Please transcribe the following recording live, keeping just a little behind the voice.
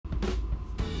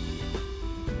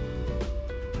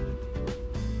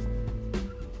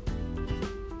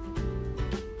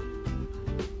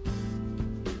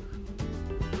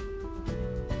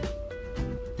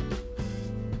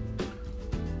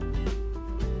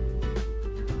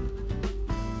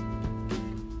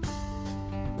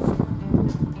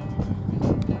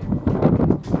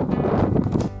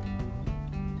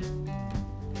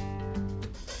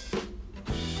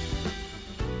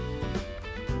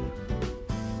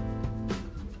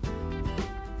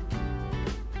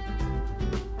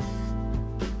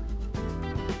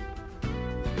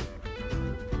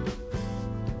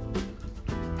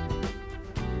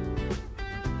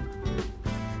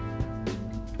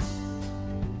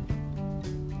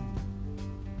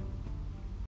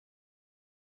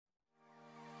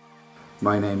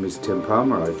My name is Tim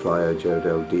Palmer. I fly a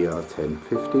Jodel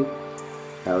DR1050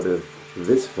 out of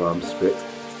this farm strip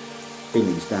in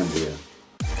East Anglia.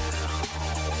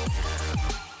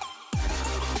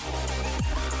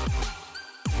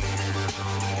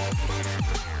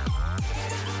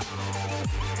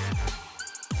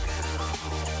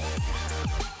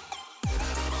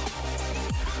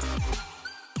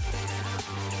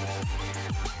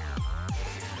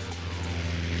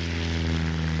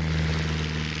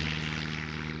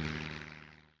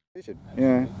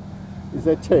 Yeah. Is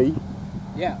there tea?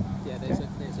 Yeah, there's a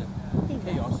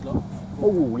kiosk, look.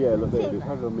 Oh yeah, look there.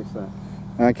 How did I miss that?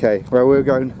 Okay, well we're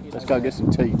going. Let's go get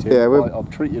some tea, Tim. Yeah, I'll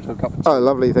treat you to a cup of tea. Oh,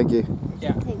 lovely, thank you.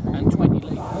 Yeah, and 20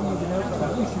 litres.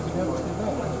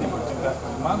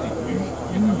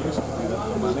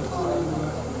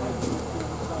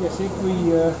 Yes, if we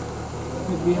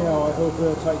know, I thought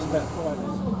it takes about 5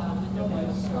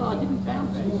 minutes. Oh, I didn't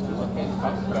bounce.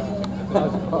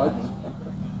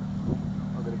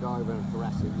 I'm going to go over and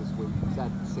harass him this week. He's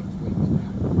had 6 weeks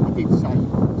now. I did say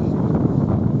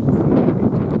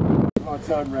I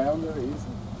turn round, there he is.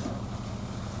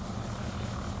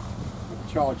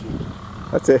 Charging.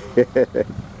 That's it.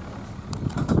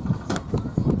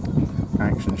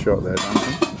 Action shot there,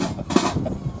 Bumpy.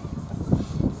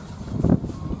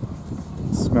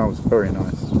 Smells very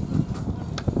nice.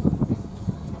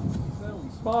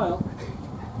 Smile.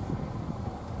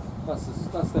 That's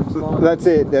them smiling. That's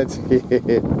it, that's it. And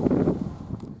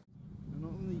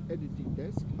on the editing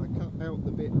desk, I cut out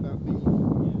the bit about me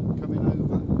coming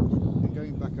over and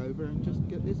going back over and just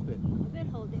get this bit. We'll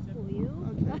hold it for you.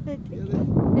 Okay.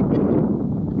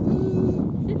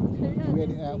 We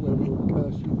edit out where we all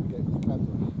curse you for getting the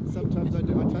camera. Sometimes I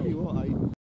do. I tell you what,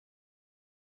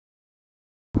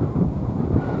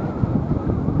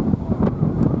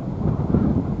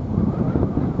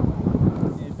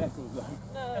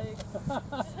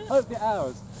 Hope it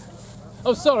ours.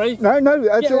 Oh, sorry. No,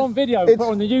 that's Get her it. on video and put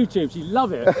her on the YouTube. She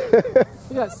love it. Look at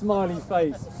that smiley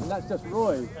face. And that's just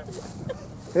Roy.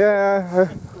 Yeah,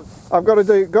 I've got to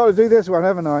do this one,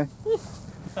 haven't I?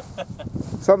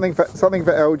 something for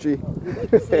LG. See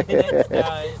you next time.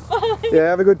 Bye. Yeah,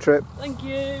 have a good trip. Thank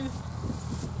you.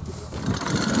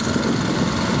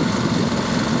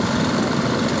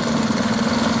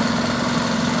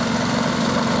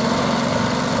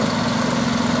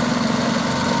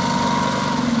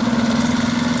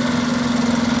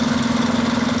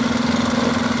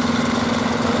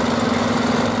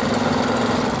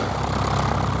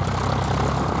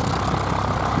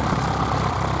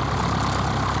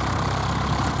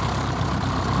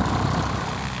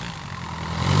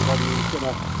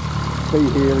 be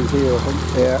here is here, I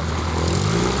think. Yeah.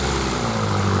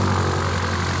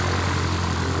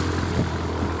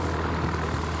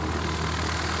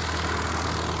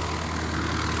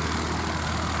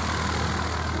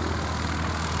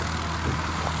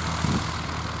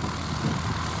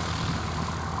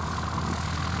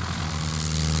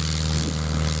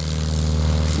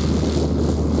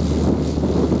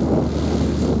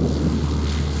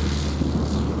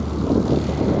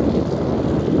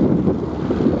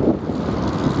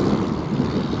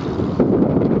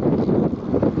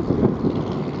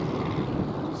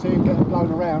 See him getting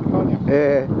blown around, can't you?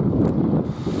 Yeah.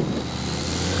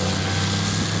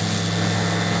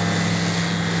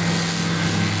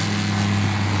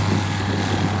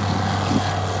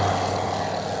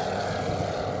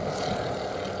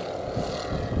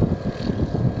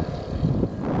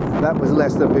 That was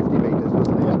less than 50 metres,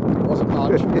 wasn't it? Yeah, it wasn't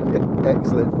much.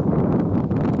 Excellent.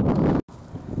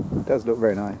 It does look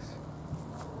very nice.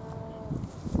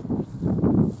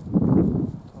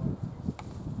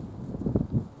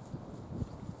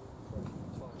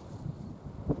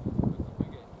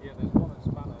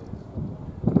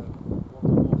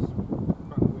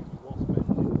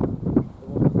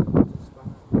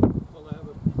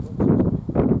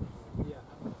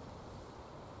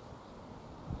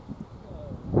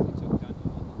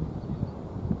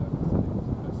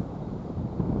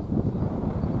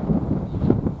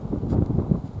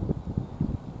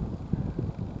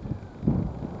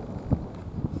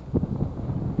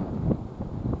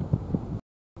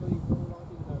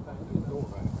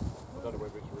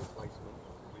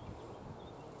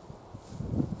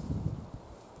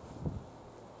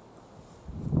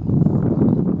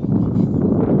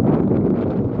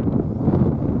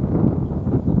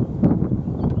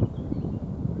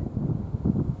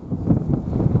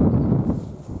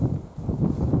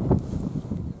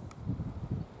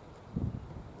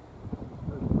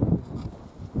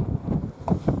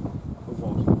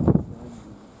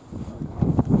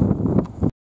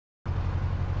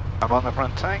 I'm on the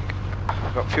front tank,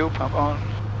 I've got fuel pump on,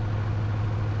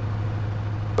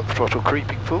 Got the throttle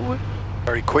creeping forward.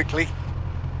 Very quickly.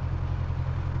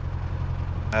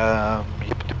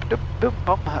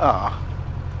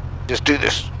 Just do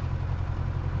this.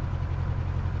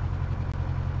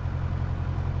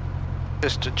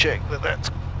 Just to check that that's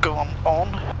gone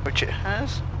on, which it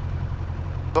has.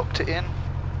 Locked it in.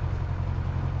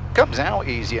 Comes out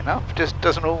easy enough, just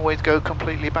doesn't always go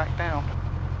completely back down.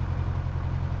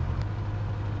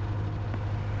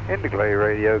 Hinderclay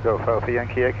Radio, Golf Alpha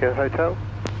Yankee Echo Hotel.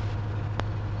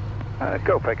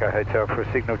 Golf Echo Hotel for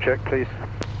a signal check, please.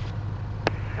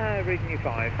 Reading you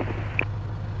 5.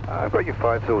 I've got your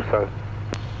 5s also.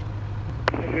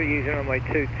 We're using runway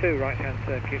 22, right hand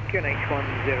circuit, QNH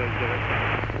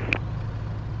 1007.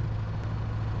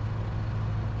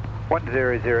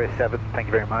 1007, thank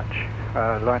you very much.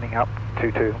 Lining up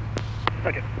 22.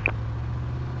 Roger.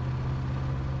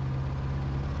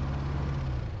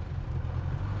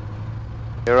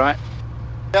 You alright?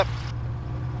 Yep.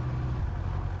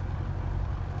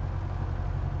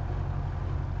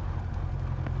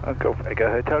 Golf Echo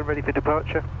Hotel, ready for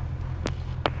departure?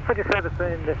 Roger,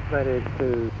 servicing, designated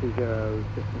to 20.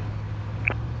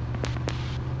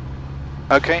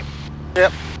 Okay.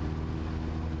 Yep.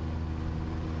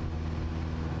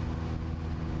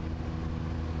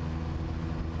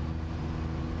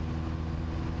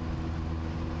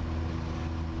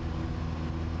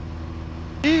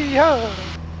 Yeehaw!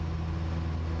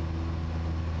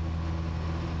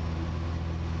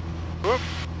 Whoop.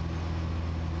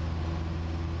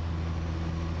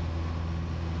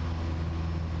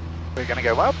 We're going to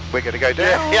go up, we're going to go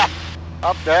down. Yeah.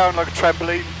 Up, down like a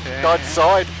trampoline, Yeah. side to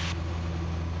side.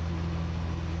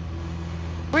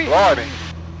 Blimey.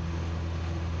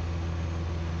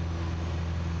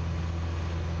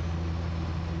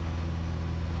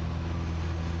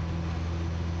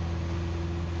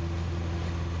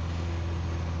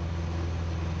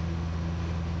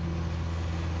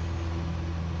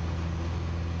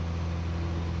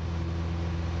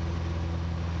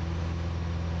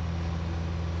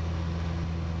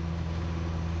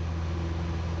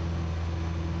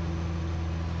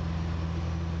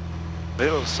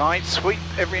 Little side sweep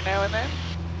every now and then.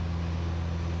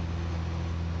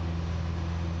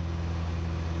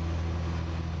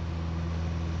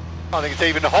 I think it's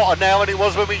even hotter now than it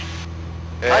was when we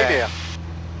came here.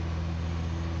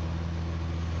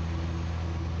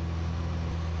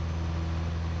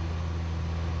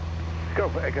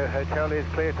 Golf Echo Hotel is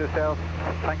clear to south.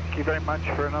 Thank you very much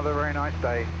for another very nice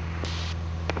day.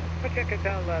 Roger,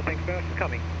 Hotel, thanks very much for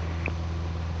coming.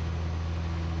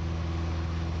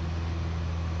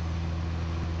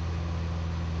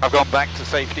 I've gone back to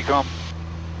safety comm.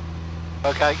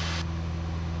 Okay.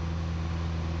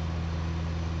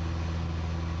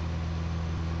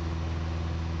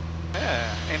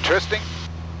 Yeah, interesting.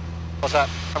 What's that?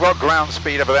 I've got ground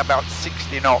speed of about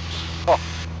 60 knots. Oh.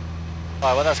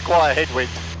 Right, well that's quite a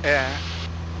headwind. Yeah.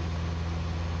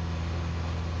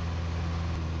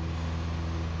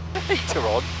 The heater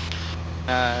on.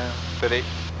 No, but it.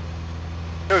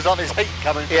 Feels like there's heat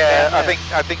coming from Yeah, down there.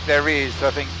 I think there is.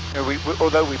 I think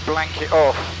although we blank it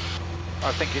off,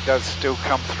 I think it does still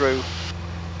come through.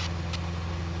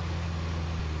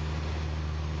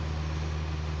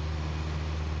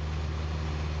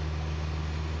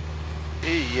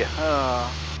 Yeah.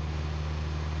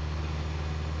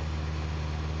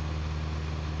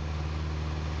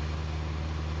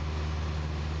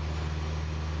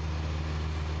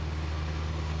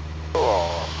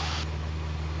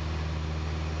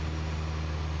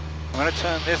 I'm going to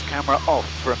turn this camera off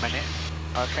for a minute,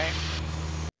 okay?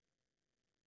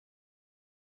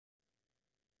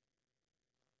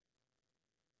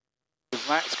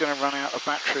 That's going to run out of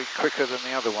battery quicker than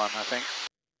the other one, I think.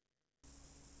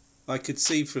 I could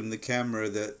see from the camera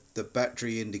that the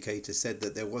battery indicator said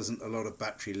that there wasn't a lot of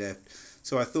battery left.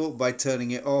 So I thought by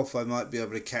turning it off I might be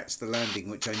able to catch the landing,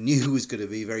 which I knew was going to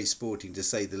be very sporting to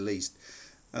say the least.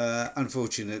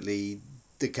 Unfortunately,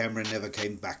 the camera never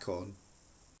came back on.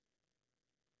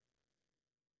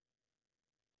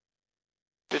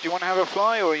 Did you want to have a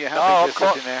fly, or are you happy just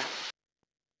sitting there?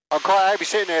 I'm quite happy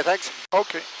sitting there, thanks.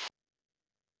 Okay.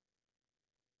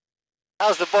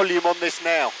 How's the volume on this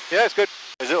now? Yeah, it's good.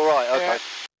 Is it alright? Okay. Yeah.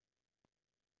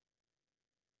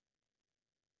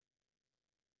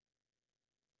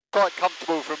 Quite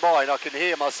comfortable from mine. I can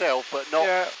hear myself, but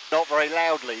not very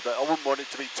loudly. But I wouldn't want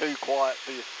it to be too quiet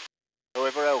for you,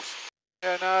 whoever else.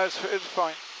 Yeah, no, it's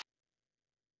fine.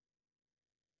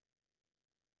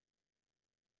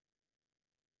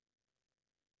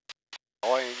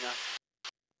 I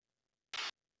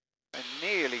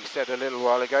nearly said a little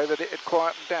while ago that it had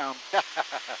quietened down.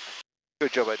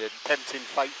 Good job I didn't. Tempting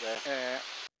fate there. Yeah.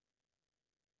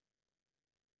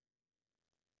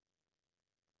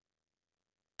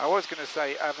 I was going to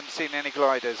say I haven't seen any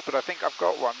gliders, but I think I've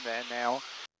got one there now.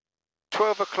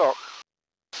 12 o'clock,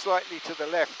 slightly to the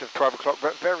left of 12 o'clock,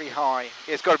 but very high.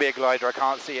 It's got to be a glider. I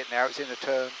can't see it now. It's in a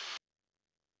turn.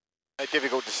 They're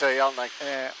difficult to see, aren't they?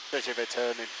 Yeah. Especially if they're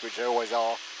turning, which they always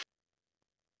are.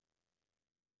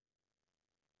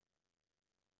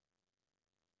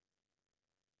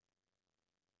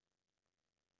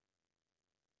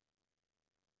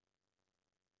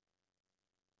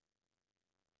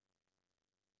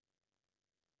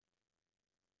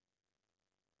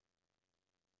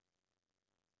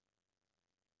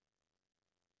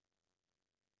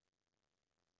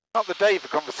 Not the day for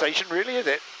conversation, really, is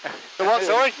it? The what,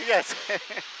 sorry? Yes.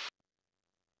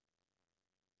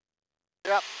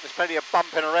 Yep, there's plenty of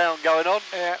bumping around going on.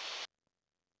 Yeah.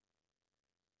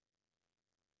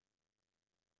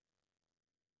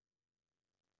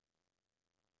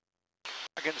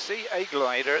 I can see a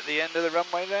glider at the end of the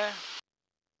runway there.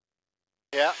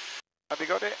 Yeah. Have you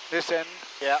got it? This end?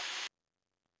 Yeah.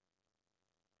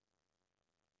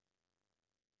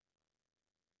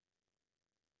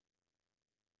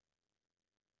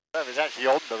 I don't know if it's actually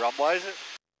on the runway, is it?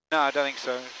 No, I don't think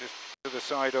so. Just to the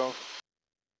side of.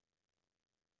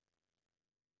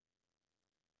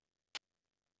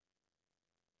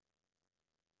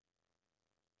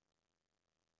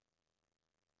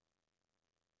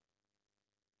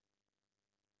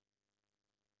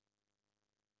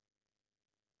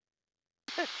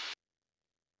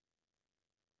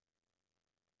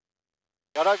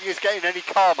 I don't think it's getting any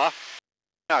calmer.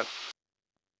 No.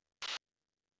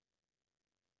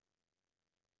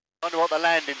 I wonder what the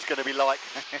landing's going to be like.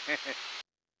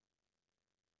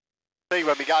 See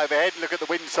when we go overhead, look at the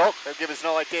windsock, they'll give us an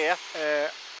idea.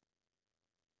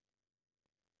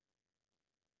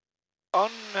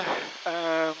 On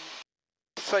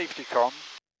safety com,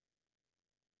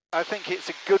 I think it's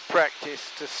a good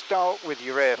practice to start with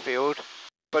your airfield,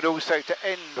 but also to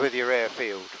end with your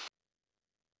airfield.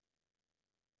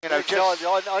 You know, just,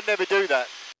 I never do that.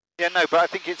 Yeah, no, but I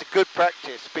think it's a good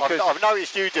practice because I've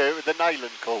noticed you do it with the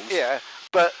Nayland calls. Yeah,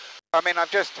 but I mean,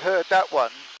 I've just heard that one,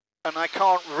 and I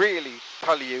can't really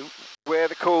tell you where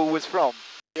the call was from.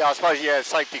 Yeah, I suppose, yeah,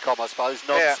 safety com, I suppose,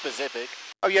 not specific.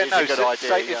 Oh yeah, no, a good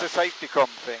idea, it's a safety com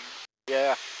thing.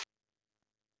 Yeah.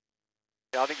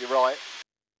 Yeah, I think you're right.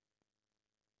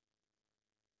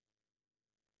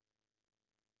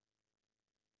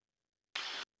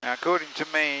 Now, according to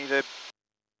me, the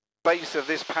base of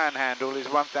this panhandle is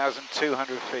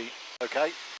 1,200 feet.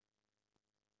 Okay.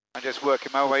 I'm just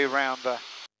working my way around the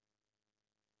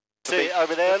See it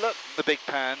over there, look? The big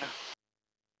pan.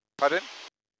 Pardon?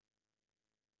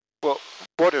 What?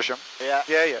 Watersham? Yeah.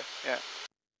 Yeah.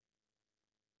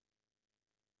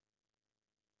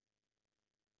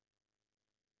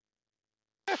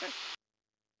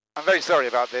 I'm very sorry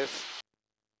about this.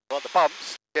 What, the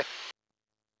bumps? Yeah.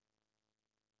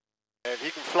 Yeah, if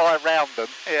you can fly around them,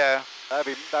 yeah, that'd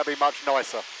be much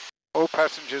nicer. All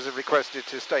passengers are requested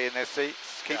to stay in their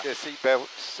seats, keep their seat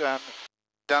belts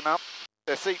done up,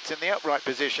 their seats in the upright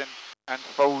position, and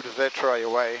fold their tray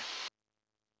away.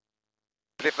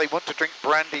 But if they want to drink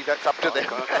brandy, that's up to them.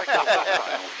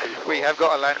 We have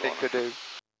got a landing to do.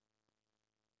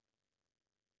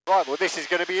 Right, well this is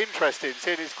going to be interesting,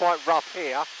 seeing it's quite rough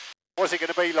here. What's it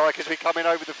going to be like as we come in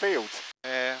over the fields?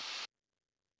 Yeah.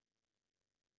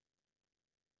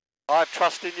 I have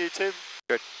trust in you, Tim.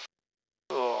 Good.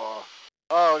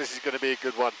 Oh, this is going to be a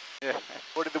good one. Yeah.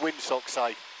 What did the windsock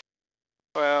say?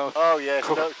 Well. Oh yes.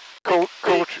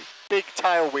 Big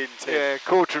tailwind, Tim. Yeah,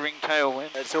 quartering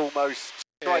tailwind. It's almost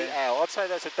straight out. I'd say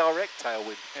that's a direct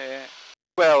tailwind. Yeah.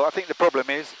 Well, I think the problem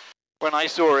is when I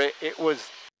saw it, it was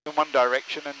in one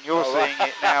direction, and you're seeing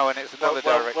it now, and it's another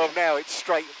direction. Well, now it's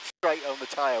straight on the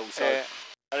tail. So,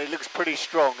 and it looks pretty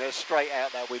strong. It's straight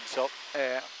out that windsock.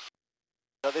 Yeah.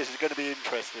 So this is going to be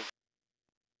interesting.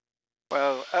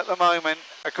 Well, at the moment,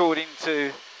 according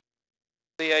to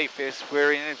the AFIS,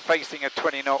 we're facing a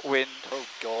 20-knot wind. Oh,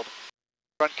 God.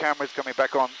 Front camera's coming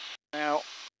back on now.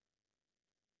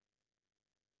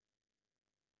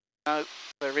 No,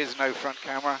 there is no front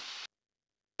camera.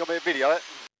 You want me to video it?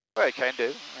 Well, you can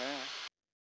do,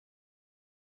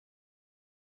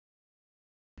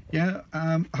 yeah.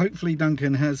 Hopefully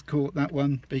Duncan has caught that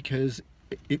one, because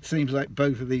it seems like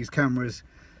both of these cameras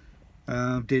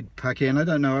did pack in. I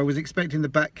don't know, I was expecting the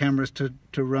back cameras to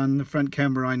run. The front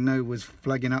camera I know was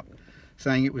flagging up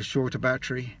saying it was short of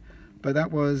battery, but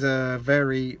that was a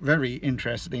very, very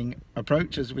interesting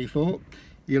approach, as we thought.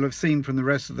 You'll have seen from the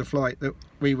rest of the flight that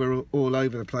we were all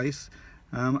over the place,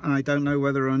 and I don't know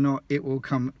whether or not it will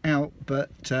come out, but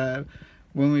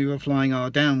when we were flying our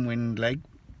downwind leg,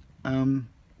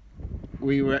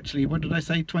 we were actually, what did I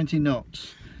say, 20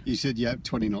 knots. You said, yeah,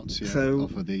 20 knots, yeah, So,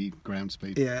 off of the ground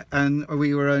speed. Yeah, and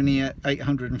we were only at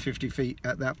 850 feet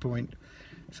at that point.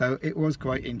 So it was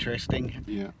quite interesting.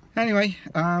 Yeah. Anyway,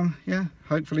 yeah,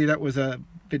 hopefully that was a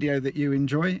video that you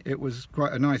enjoy. It was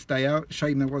quite a nice day out.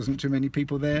 Shame there wasn't too many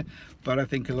people there, but I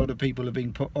think a lot of people have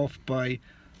been put off by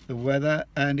the weather.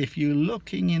 And if you're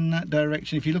looking in that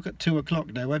direction, if you look at 2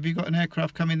 o'clock now, have you got an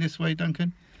aircraft coming this way,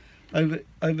 Duncan? Over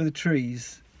the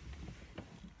trees?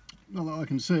 Not that I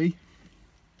can see.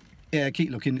 Yeah,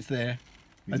 keep looking, it's there.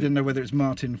 I didn't know whether it's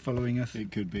Martin following us. It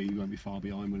could be, you won't be far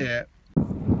behind, will it? Yeah.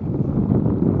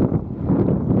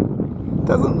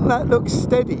 Doesn't that look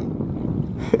steady?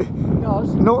 It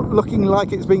does. Not looking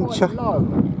like it's been chucked.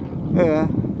 Yeah.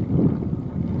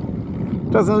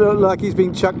 Doesn't look like he's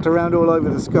been chucked around all over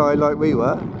the sky like we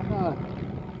were. No.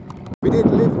 We did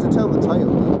live to tell the tale.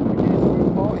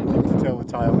 Martin lived to tell the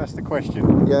tale, that's the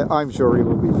question. Yeah, I'm sure he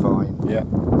will be fine. Yeah.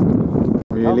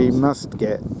 Really must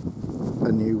get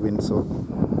a new windsock.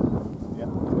 Yeah.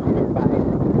 You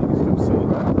can still see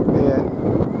it. Yeah.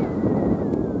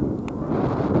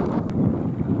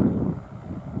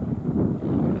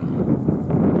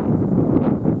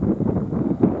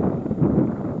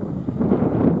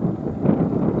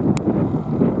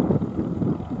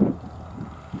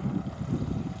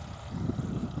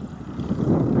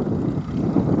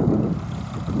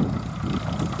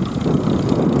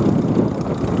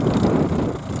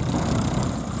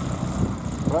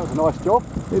 Well, that was a nice job.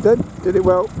 It did it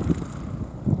well.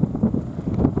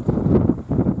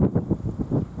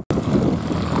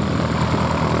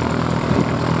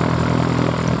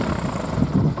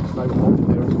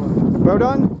 Well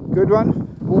done, good one.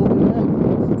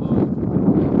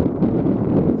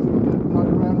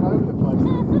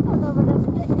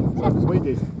 As we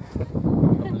did. I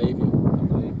believe you.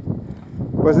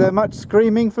 Was there much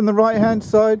screaming from the right hand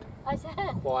side? I said,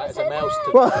 Quiet as a mouse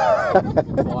to Well,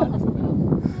 quiet as a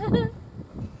mouse.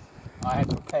 I had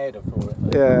prepared her for it.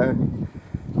 yeah.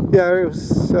 Yeah, it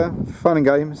was fun and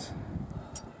games.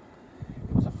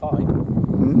 It was a fight.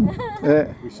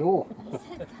 Yeah. We saw.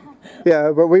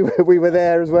 Yeah, but we were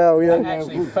there as well. It Yeah.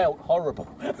 actually felt horrible.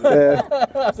 Yeah.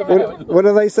 What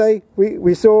do they say?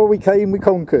 We saw, we came, we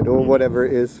conquered, or whatever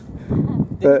it is.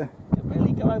 But Didn't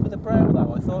really go over the brow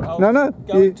though. I thought I was No, no,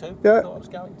 going to. yeah. I thought I was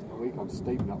going to. We come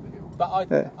steeping up the hill. But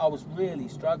Yeah. I was really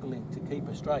struggling to keep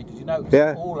her straight. Did you notice?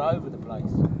 Yeah. All over the place.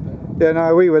 yeah,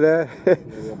 no, we were there. Yeah,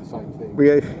 we had the same thing. We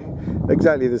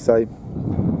exactly the same.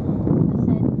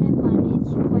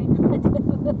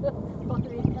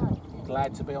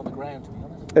 Glad to be on the ground, to be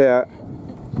honest. Yeah.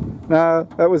 No,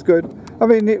 that was good. I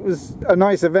mean, it was a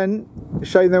nice event.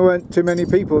 Shame there weren't too many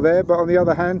people there, but on the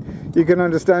other hand, you can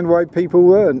understand why people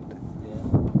weren't.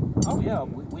 Yeah. Oh yeah,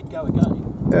 we'd go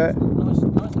again. Yeah. Nice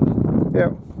event. Yeah.